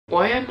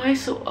Why am I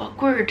so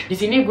awkward? Di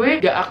sini gue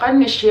gak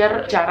akan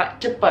nge-share cara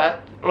cepat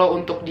lo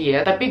untuk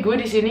diet, tapi gue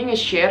di sini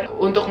nge-share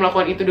untuk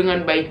melakukan itu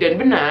dengan baik dan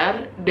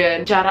benar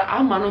dan cara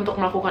aman untuk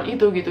melakukan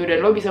itu gitu,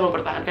 dan lo bisa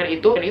mempertahankan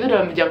itu, dan itu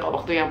dalam jangka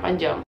waktu yang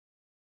panjang.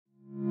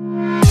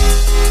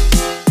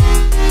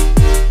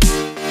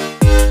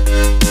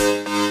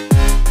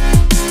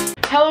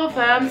 Hello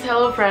fams,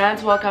 hello friends,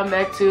 welcome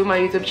back to my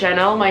YouTube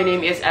channel. My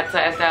name is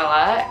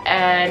Setelah,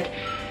 and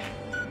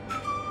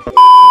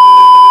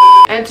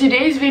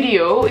today's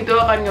video itu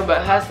akan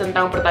ngebahas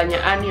tentang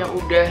pertanyaan yang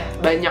udah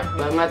banyak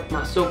banget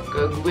masuk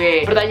ke gue.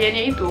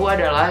 Pertanyaannya itu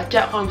adalah,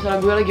 Cak, kalau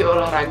misalnya gue lagi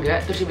olahraga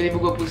terus tiba-tiba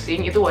gue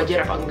pusing, itu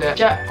wajar apa enggak?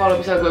 Cak, kalau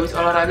misalnya gue habis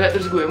olahraga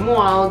terus gue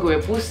mual, gue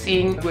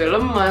pusing, gue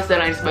lemas dan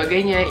lain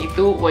sebagainya,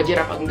 itu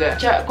wajar apa enggak?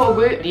 Cak, kok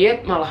gue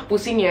diet malah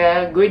pusing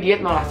ya? Gue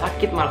diet malah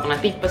sakit, malah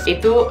kena tipes.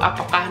 Itu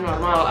apakah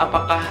normal?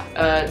 Apakah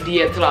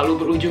diet selalu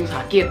berujung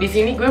sakit? Di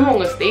sini gue mau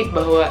nge-state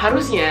bahwa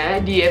harusnya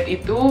diet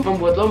itu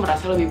membuat lo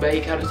merasa lebih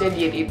baik. Harusnya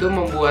diet itu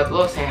membuat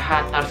lo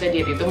sehat, harusnya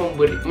diet itu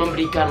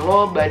memberikan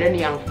lo badan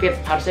yang fit,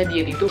 harusnya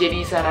diet itu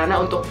jadi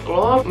sarana untuk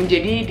lo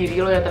menjadi diri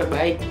lo yang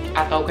terbaik,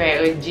 atau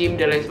kayak gym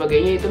dan lain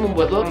sebagainya, itu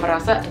membuat lo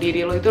merasa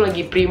diri lo itu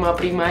lagi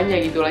prima-primanya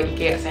gitu, lagi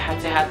kayak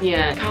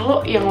sehat-sehatnya.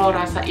 Kalau yang lo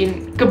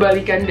rasain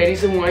kebalikan dari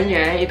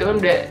semuanya, itu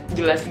kan udah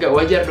jelas gak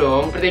wajar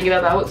dong. Seperti yang kita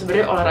tahu,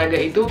 sebenarnya olahraga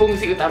itu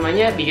fungsi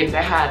utamanya bikin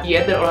sehat.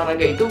 Diet dan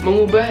olahraga itu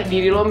mengubah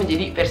diri lo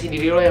menjadi versi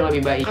diri lo yang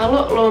lebih baik.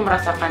 Kalau lo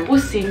merasakan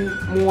pusing,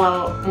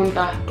 mual,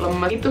 muntah,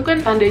 lemas, itu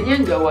kan tandanya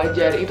nggak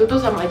wajar. Itu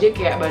tuh sama aja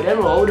kayak badan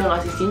lo udah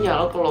ngasih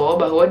sinyal ke lo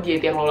bahwa diet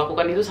yang lo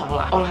lakukan itu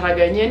salah.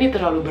 Olahraganya ini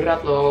terlalu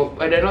berat lo.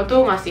 Badan lo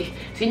tuh ngasih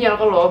sinyal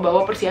ke lo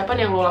bahwa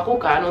persiapan yang lo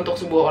lakukan untuk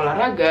sebuah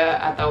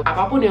olahraga atau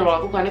apapun yang lo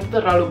lakukan itu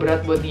terlalu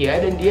berat buat dia,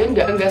 dan dia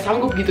nggak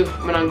sanggup gitu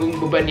menanggung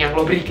beban yang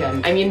lo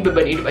berikan.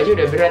 Beban hidup aja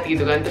udah berat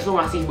gitu kan, terus lo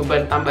ngasih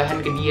beban tambahan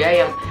ke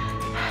dia yang...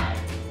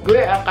 Gue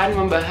akan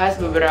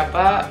membahas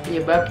beberapa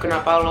penyebab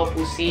kenapa lo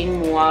pusing,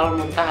 mual,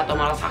 muntah, atau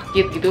malah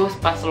sakit gitu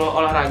pas lo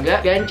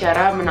olahraga, dan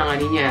cara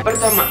menanganinya.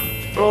 Pertama,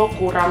 lo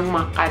kurang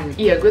makan.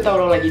 Iya, gue tau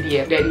lo lagi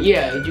diet, dan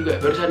iya juga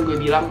barusan gue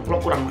bilang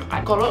lo kurang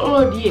makan. Kalau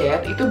lo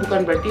diet itu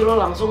bukan berarti lo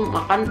langsung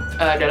makan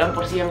dalam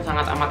porsi yang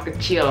sangat amat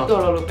kecil.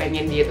 Kalau lo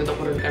pengen diet untuk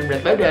menurunkan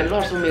berat badan,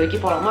 lo harus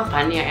memiliki pola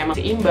makan yang emang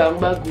seimbang,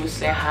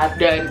 bagus, sehat,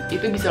 dan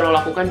itu bisa lo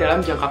lakukan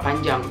dalam jangka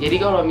panjang. Jadi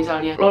kalau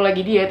misalnya lo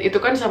lagi diet, itu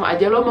kan sama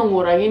aja lo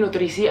mengurangi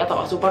nutrisi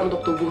atau asupan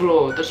untuk tubuh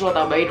lo, terus lo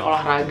tambahin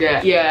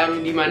olahraga,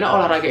 yang dimana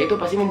olahraga itu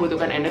pasti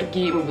membutuhkan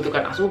energi,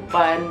 membutuhkan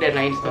asupan, dan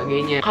lain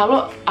sebagainya.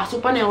 Kalau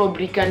asupan yang lo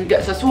berikan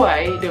gak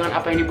sesuai dengan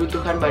apa yang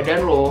dibutuhkan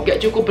badan lo, gak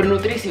cukup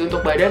bernutrisi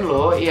untuk badan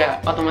lo, ya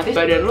otomatis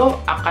badan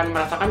lo akan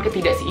merasakan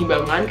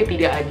ketidakseimbangan,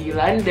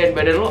 ketidakadilan, dan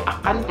badan lo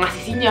akan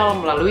ngasih sinyal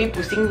melalui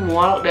pusing,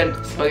 mual, dan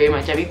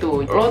sebagainya macam itu.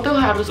 Lo tuh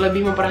harus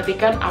lebih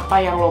memperhatikan apa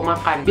yang lo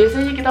makan.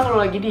 Biasanya kita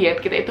kalau lagi diet,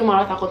 kita itu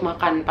malah takut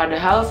makan,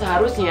 padahal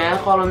seharusnya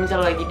kalau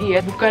misalnya lagi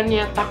diet,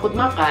 bukannya takut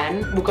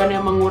makan,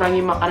 bukannya mengurangi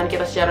makanan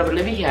kita secara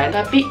berlebihan,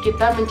 tapi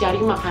kita mencari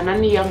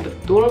makanan yang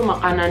betul,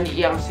 makanan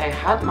yang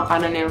sehat,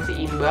 makanan yang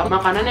seimbang,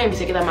 makanan yang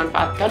bisa kita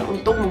manfaatkan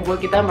untuk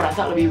membuat kita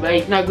merasa lebih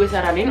baik. Nah, gue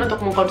saranin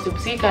untuk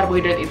mengkonsumsi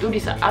karbohidrat itu di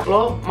saat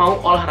lo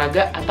mau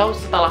olahraga atau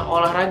setelah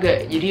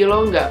olahraga, jadi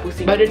lo nggak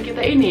pusing. Badan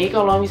kita ini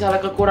kalau misalnya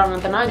kekurangan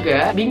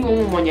tenaga,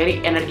 bingung mau nyari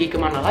energi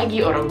kemana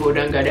lagi, orang gue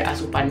udah nggak ada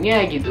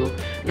asupannya gitu.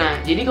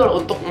 Nah, jadi kalau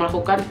untuk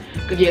melakukan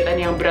kegiatan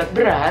yang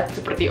berat-berat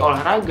seperti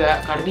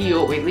olahraga,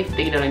 kardio,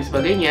 weightlifting, dan lain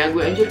sebagainya,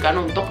 gue anjurkan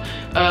untuk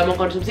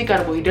mengkonsumsi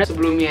karbohidrat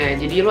sebelumnya.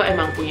 Jadi lo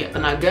emang punya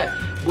tenaga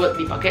buat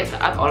dipakai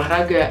saat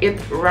olahraga. Eat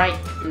right,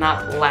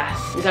 not less.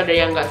 Misal ada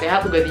yang nggak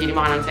sehat, lo ganti jadi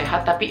makanan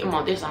sehat tapi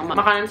amountnya sama.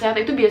 Makanan sehat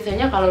itu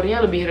biasanya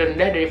kalorinya lebih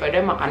rendah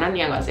daripada makanan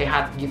yang nggak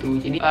sehat gitu.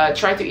 Jadi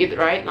try to eat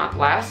right, not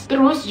less.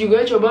 Terus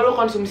juga coba lo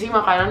konsumsi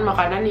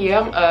makanan-makanan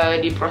yang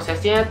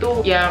diprosesnya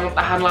tuh yang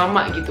tahan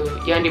lama gitu,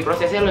 yang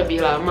diprosesnya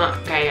lebih lama,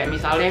 kayak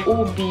misalnya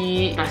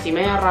ubi, nasi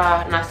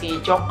merah, nasi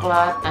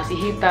coklat, nasi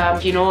hitam,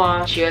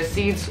 quinoa, chia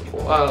seeds,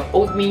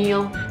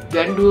 oatmeal,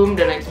 gandum,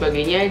 dan lain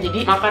sebagainya.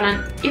 Jadi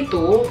makanan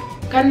itu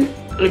kan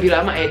lebih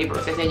lama ya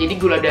diprosesnya, jadi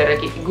gula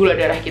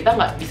darah kita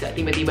nggak bisa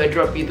tiba-tiba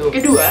drop gitu.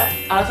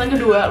 Alasan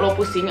kedua lo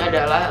pusing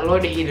adalah lo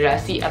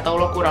dehidrasi atau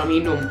lo kurang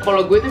minum.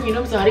 Kalau gue tuh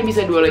minum sehari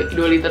bisa 2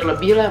 liter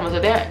lebih lah,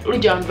 maksudnya lo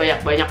jangan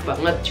banyak-banyak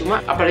banget,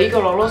 cuma apalagi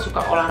kalau lo suka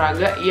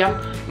olahraga yang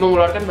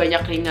mengeluarkan banyak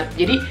keringat.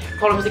 Jadi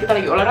kalau misalnya kita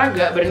lagi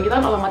olahraga, badan kita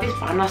otomatis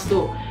panas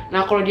tuh.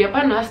 Nah, kalau dia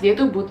panas, dia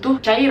tuh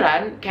butuh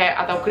cairan kayak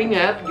atau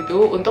keringat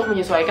gitu untuk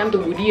menyesuaikan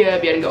tubuh dia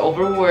biar nggak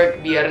overwork,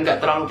 biar nggak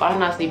terlalu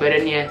panas di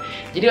badannya.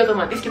 Jadi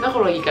otomatis kita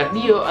kalau lagi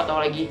kardio atau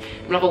lagi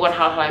melakukan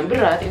hal-hal yang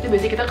berat, itu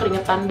biasanya kita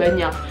keringetan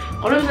banyak.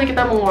 Kalau misalnya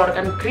kita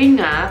mengeluarkan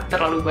keringat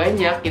terlalu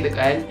banyak gitu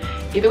kan,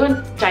 itu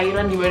kan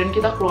cairan di badan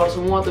kita keluar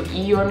semua tuh,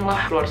 ion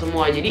lah keluar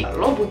semua. Jadi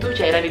lo butuh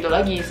cairan itu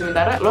lagi,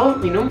 sementara lo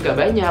minum gak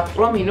banyak,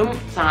 lo minum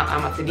sangat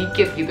amat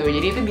sedikit gitu.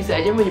 Jadi itu bisa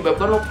aja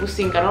menyebabkan lo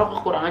pusing karena lo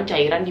kekurangan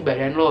cairan di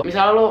badan lo.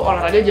 Misalnya lo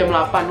olahraga jam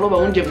 8, lo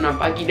bangun jam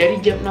 6 pagi. Dari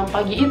jam 6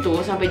 pagi itu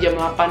sampai jam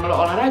 8 lo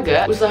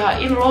olahraga,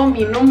 usahain lo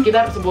minum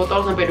sekitar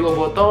sebotol sampai 2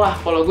 botol lah.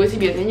 Kalau gue sih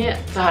biasanya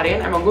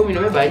seharian emang gue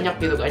minumnya banyak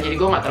gitu kan, jadi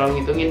gue nggak terlalu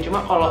ngitungin. Cuma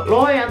kalau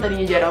lo yang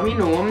tadinya jarang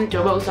minum,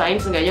 coba usahain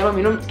seenggaknya lo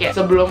minum kayak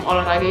sebelum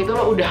olahraga itu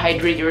lo udah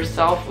hydrate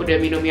yourself, udah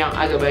minum yang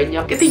agak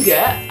banyak.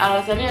 Ketiga,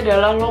 alasannya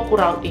adalah lo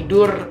kurang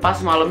tidur pas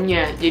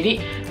malamnya.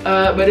 Jadi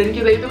badan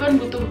kita itu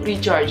kan butuh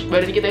recharge,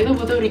 badan kita itu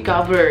butuh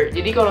recover.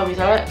 Jadi kalau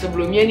misalnya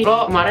sebelumnya nih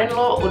lo kemarin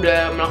lo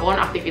udah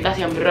melakukan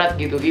aktivitas yang berat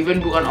gitu, even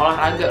bukan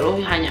olahraga, lo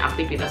hanya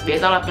aktivitas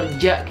biasa lah,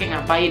 kerja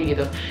kayak ngapain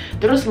gitu,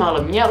 terus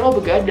malamnya lo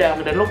begadang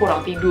dan lo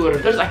kurang tidur,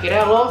 terus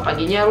akhirnya lo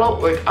paginya lo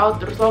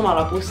workout, terus lo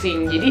malah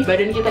pusing. Jadi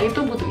badan kita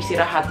itu butuh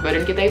istirahat,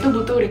 badan kita itu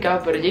butuh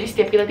recover. Jadi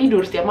setiap kita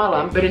tidur setiap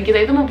malam, badan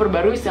kita itu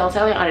memperbarui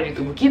sel-sel yang ada di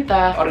tubuh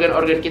kita,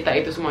 organ-organ kita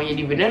itu semuanya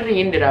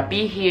dibenerin,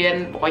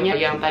 dirapihin. Pokoknya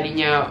yang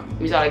tadinya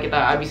misalnya kita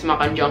habis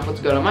makan junk food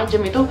segala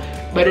macem, itu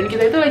badan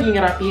kita itu lagi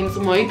ngerapihin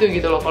semua itu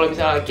gitu loh. Kalau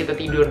misalnya kita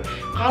tidur,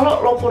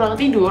 kalau lo kurang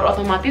tidur,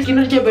 otomatis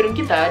kinerja badan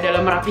kita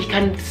dalam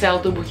merapihkan sel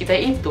tubuh kita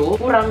itu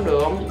kurang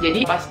dong.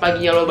 Jadi pas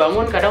paginya lo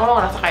bangun, kadang lo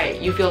ngerasa kayak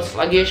you feel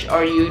sluggish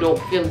or you don't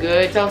feel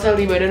good. Sel-sel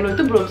di badan lo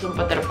itu belum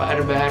sempat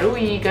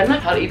terperbarui,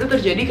 karena hal itu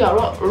terjadi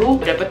kalau lo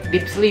dapet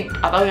deep sleep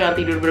atau yang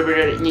tidur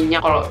bener-bener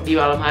nyenyak kalau di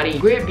malam hari.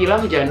 Gue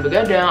bilang jangan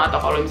begadang, atau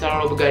kalau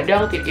misalnya lo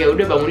begadang ya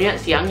udah bangunnya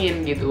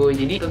siangin gitu.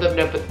 Jadi tetap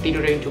dapet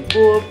tidur yang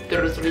cukup,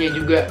 terus lo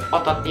juga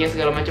ototnya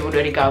segala macam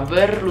udah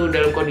recover, lo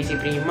dalam kondisi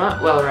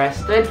prima, well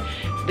rested,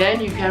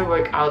 then you can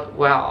work out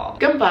well.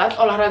 Keempat,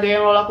 olahraga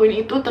yang lo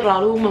lakuin itu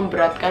terlalu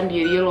memberatkan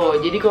diri lo.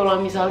 Jadi kalau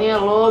misalnya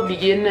lo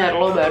beginner,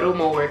 lo baru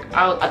mau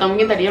workout, atau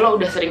mungkin tadinya lo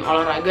udah sering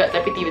olahraga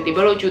tapi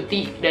tiba-tiba lo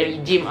cuti dari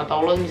gym,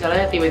 atau lo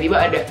misalnya tiba-tiba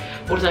ada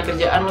urusan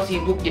kerjaan, lo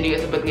sibuk jadi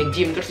gak sempet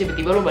nge-gym, terus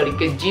tiba-tiba lo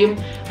balik ke gym,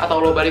 atau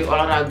lo balik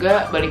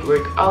olahraga, balik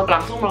workout,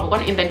 langsung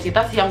melakukan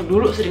intensitas yang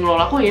dulu sering lo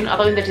lakuin,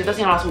 atau intensitas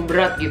yang langsung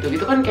berat gitu.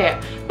 Itu kan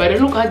kayak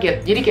badan lo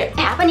kaget. Jadi kayak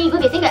apa nih, gue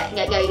biasanya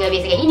nggak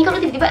biasa kayak gini, kalau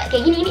tiba-tiba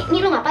kayak gini, ini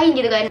lo ngapain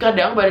gitu kan.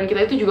 Kadang badan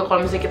kita itu juga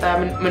kalau misalnya kita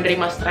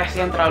menerima stres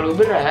yang terlalu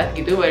berat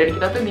gitu, badan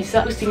kita tuh bisa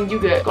pusing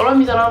juga. Kalau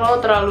misalnya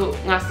lo terlalu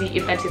ngasih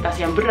intensitas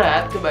yang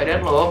berat ke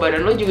badan lo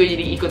juga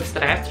jadi ikut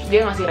stres, terus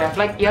dia ngasih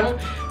refleks yang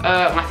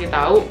ngasih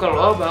tahu ke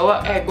lo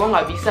bahwa gue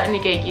nggak bisa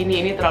nih kayak gini,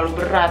 ini terlalu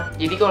berat.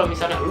 Jadi kalau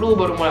misalnya lu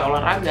baru mulai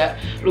olahraga,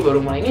 lu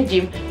baru mulai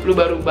nge-gym, lu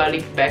baru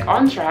balik back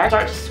on track,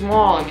 start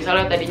small.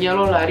 Misalnya tadinya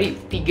lo lari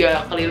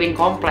 3 keliling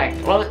komplek,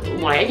 lo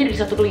mulai aja dari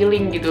 1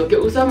 keliling gitu.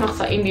 Gak usah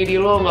maksain diri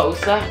lo, nggak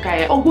usah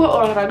kayak gue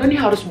olahraga nih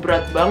harus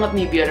berat banget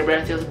nih biar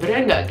berhasil.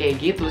 Sebenarnya nggak kayak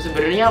gitu.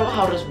 Sebenarnya lo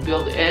harus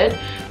build it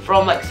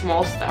from like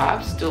small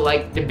steps to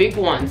like the big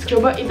ones.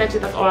 Coba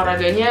intensitas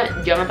olahraganya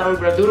jangan terlalu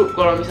berat dulu.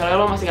 Kalau misalnya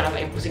lo masih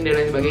ngerasain pusing dan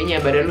lain sebagainya,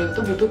 badan lo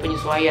itu butuh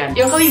penyesuaian.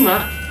 Yang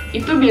kelima,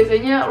 itu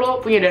biasanya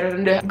lo punya darah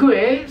rendah.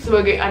 Gue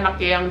sebagai anak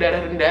yang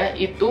darah rendah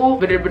itu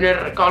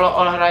bener-bener kalau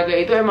olahraga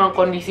itu emang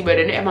kondisi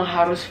badannya emang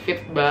harus fit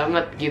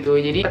banget gitu.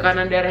 Jadi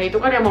tekanan darah itu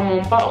kan yang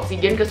memompa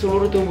oksigen ke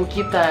seluruh tubuh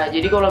kita.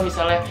 Jadi kalau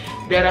misalnya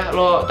darah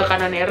lo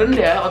tekanannya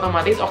rendah,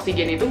 otomatis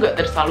oksigen itu gak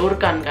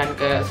tersalurkan kan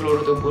ke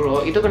seluruh tubuh lo.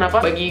 Itu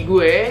kenapa bagi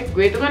gue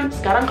itu kan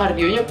sekarang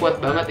kardionya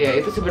kuat banget ya.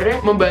 Itu sebenarnya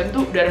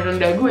membantu darah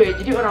rendah gue.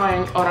 Jadi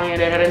orang yang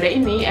darah rendah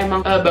ini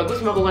emang bagus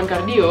melakukan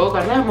kardio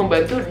karena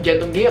membantu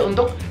jantung dia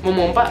untuk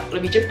memompa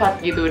lebih cepat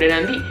gitu.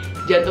 Dan nanti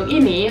jantung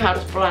ini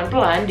harus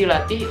pelan-pelan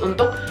dilatih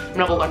untuk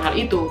melakukan hal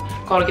itu.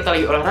 Kalau kita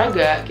lagi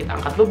olahraga, kita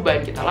angkat beban,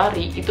 kita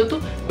lari, itu tuh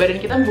badan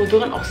kita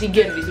membutuhkan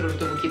oksigen di seluruh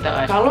tubuh kita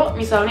kan. Kalau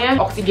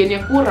misalnya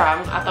oksigennya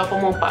kurang atau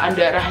pemompaan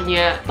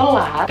darahnya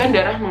telat, kan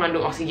darah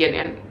mengandung oksigen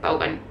kan, tahu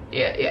kan?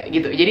 Ya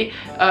gitu. Jadi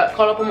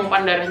kalau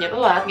pemompaan darahnya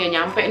telat, nggak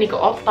nyampe nih ke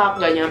otak,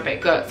 nggak nyampe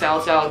ke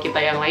sel-sel kita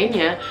yang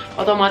lainnya,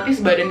 otomatis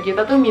badan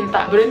kita tuh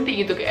minta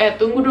berhenti gitu.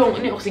 Tunggu dong,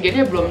 ini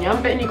oksigennya belum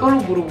nyampe nih, kok lu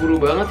buru-buru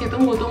banget sih,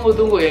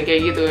 tunggu ya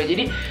kayak gitu.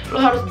 Jadi lo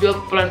harus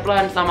build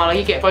pelan-pelan. Sama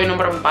lagi kayak poin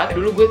nomor 4,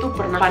 dulu gue tuh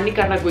pernah panik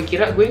karena gue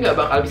kira gue nggak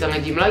bakal bisa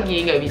nge-gym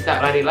lagi, nggak bisa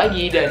lari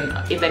lagi, dan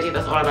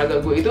intensitas olahraga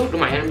gue itu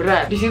lumayan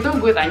berat. Di situ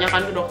gue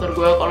tanyakan ke dokter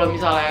gue kalau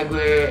misalnya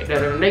gue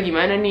darah rendah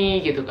gimana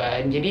nih gitu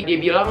kan. Jadi dia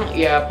bilang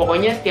ya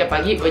pokoknya setiap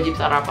pagi wajib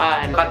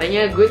sarapan.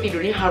 Katanya gue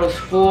tidurnya harus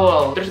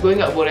full, terus gue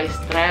nggak boleh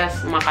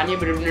stres, makannya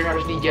bener-bener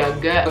harus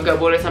dijaga, nggak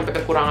boleh sampai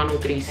kekurangan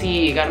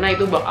nutrisi karena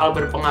itu bakal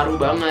berpengaruh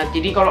banget.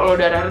 Jadi kalau lo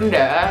darah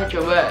rendah,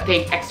 coba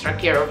take extra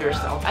care of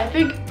yourself. I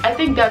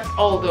think that's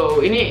all though.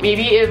 Ini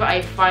maybe if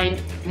I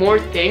find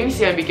more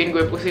things yang bikin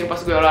gue pusing pas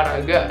gue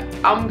olahraga,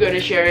 I'm gonna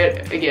share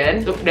it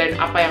again. Dan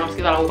apa yang harus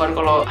kita lakukan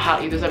kalau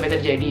hal itu sampai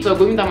terjadi. terjadi. So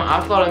gue minta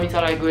maaf kalau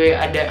misalnya gue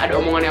ada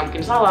omongan yang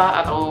mungkin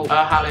salah atau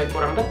hal yang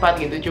kurang tepat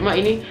gitu. Cuma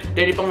ini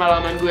dari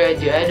pengalaman gue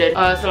aja, dan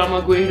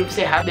selama gue hidup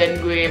sehat dan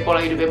gue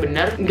pola hidupnya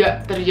benar,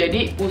 nggak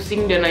terjadi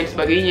pusing dan lain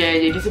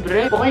sebagainya. Jadi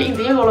sebenarnya pokoknya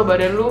intinya kalau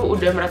badan lu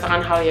udah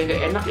merasakan hal yang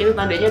gak enak, itu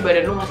tandanya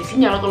badan lu ngasih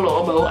sinyal ke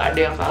lo bahwa ada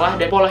yang salah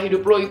dan pola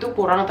hidup lo itu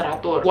kurang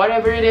teratur.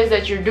 Whatever it is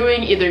that you're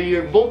doing, either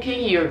you're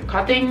bulking, you're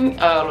cutting,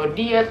 lo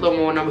diet, lo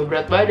mau nambah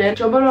berat badan,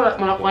 coba lo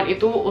melakukan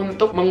itu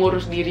untuk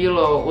mengurus diri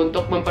lo,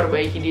 untuk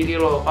memperbaiki diri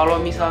lo.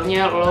 Kalau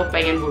misalnya lo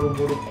pengen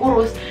buru-buru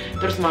kurus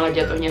terus malah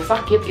jatuhnya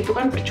sakit, itu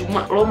kan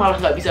percuma, lo malah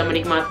nggak bisa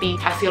menikmati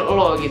hasil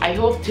lo gitu. I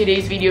hope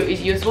today's video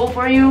is useful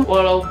for you.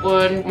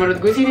 Walaupun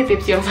menurut gue sih ini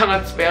tips yang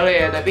sangat sepele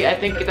ya, tapi I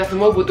think kita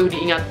semua butuh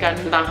diingatkan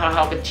tentang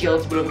hal-hal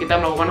kecil sebelum kita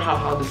melakukan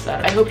hal-hal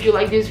besar. I hope you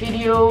like this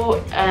video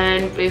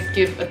and please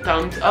give a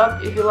thumbs up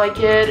if you like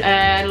it,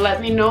 and let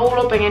me know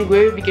lo pengen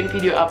gue bikin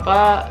video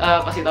apa.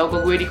 Kasih tahu ke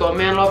gue di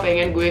komen lo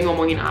pengen gue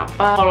ngomongin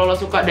apa. Kalau lo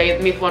suka Diet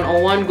Myth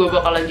 101, gue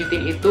bakal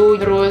lanjutin itu.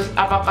 Terus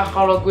apakah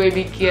kalau gue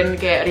bikin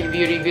kayak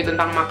review-review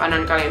tentang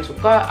makanan kalian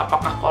suka?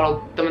 Apakah kalau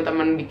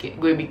teman-teman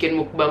gue bikin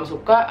mukbang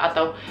suka,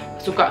 atau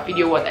suka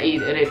video what I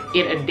eat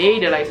in a day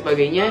dan lain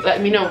sebagainya?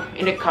 Let me know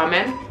in the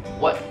comment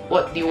what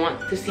do you want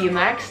to see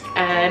next,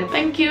 and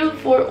thank you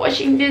for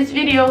watching this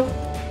video.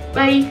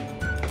 Bye.